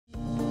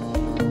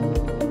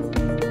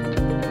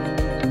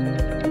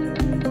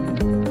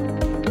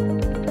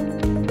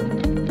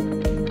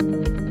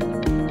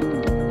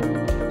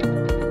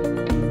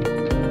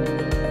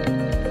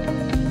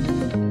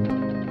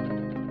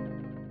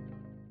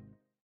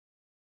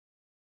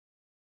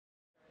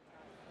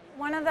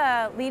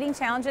of the leading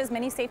challenges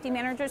many safety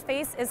managers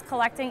face is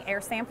collecting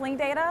air sampling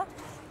data.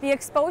 The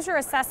exposure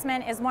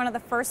assessment is one of the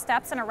first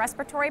steps in a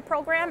respiratory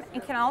program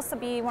and can also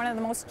be one of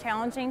the most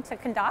challenging to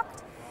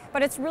conduct.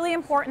 But it's really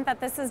important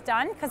that this is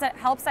done because it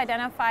helps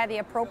identify the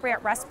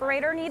appropriate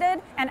respirator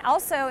needed. And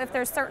also, if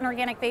there's certain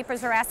organic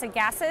vapors or acid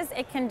gases,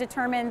 it can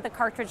determine the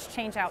cartridge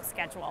change-out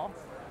schedule.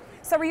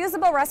 So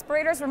reusable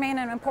respirators remain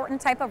an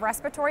important type of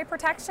respiratory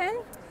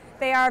protection.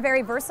 They are a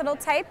very versatile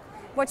type,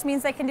 which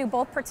means they can do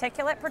both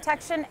particulate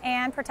protection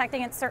and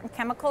protecting against certain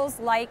chemicals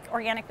like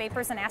organic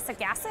vapors and acid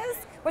gases,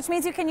 which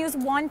means you can use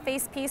one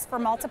face piece for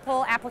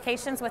multiple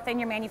applications within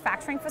your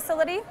manufacturing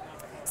facility.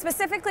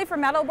 Specifically for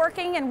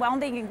metalworking and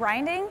welding and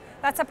grinding,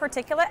 that's a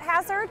particulate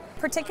hazard.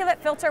 Particulate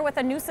filter with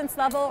a nuisance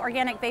level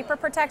organic vapor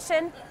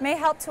protection may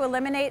help to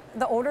eliminate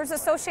the odors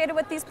associated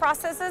with these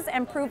processes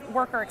and improve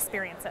worker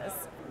experiences.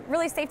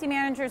 Really, safety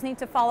managers need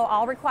to follow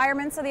all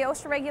requirements of the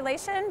OSHA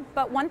regulation,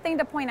 but one thing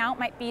to point out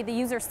might be the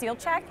user seal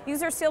check.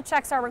 User seal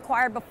checks are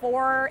required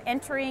before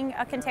entering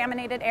a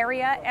contaminated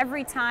area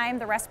every time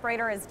the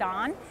respirator is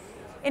donned.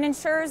 It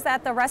ensures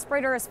that the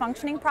respirator is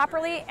functioning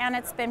properly and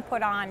it's been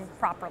put on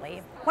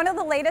properly. One of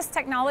the latest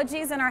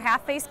technologies in our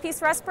half-face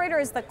piece respirator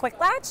is the quick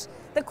latch.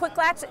 The quick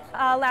latch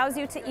allows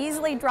you to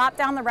easily drop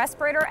down the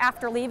respirator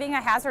after leaving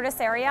a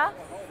hazardous area,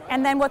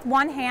 and then with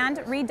one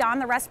hand re-don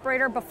the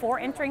respirator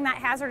before entering that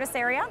hazardous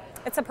area.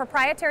 It's a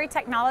proprietary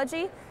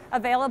technology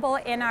available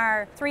in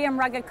our 3M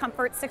Rugged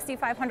Comfort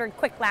 6500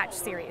 Quick Latch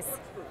series.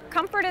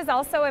 Comfort is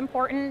also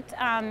important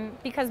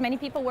because many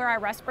people wear our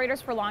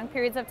respirators for long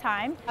periods of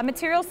time.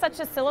 Materials such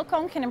as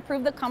silicone can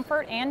improve the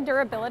comfort and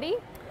durability.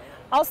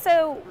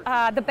 Also,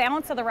 the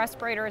balance of the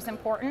respirator is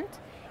important,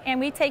 and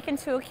we take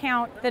into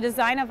account the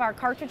design of our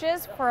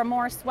cartridges for a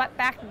more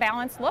swept-back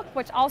balanced look,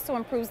 which also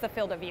improves the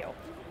field of view.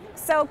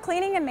 So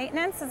cleaning and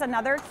maintenance is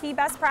another key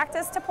best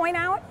practice to point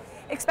out,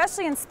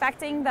 especially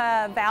inspecting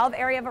the valve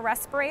area of a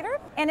respirator.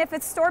 And if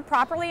it's stored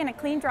properly in a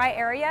clean, dry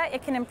area,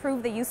 it can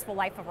improve the useful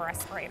life of a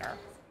respirator.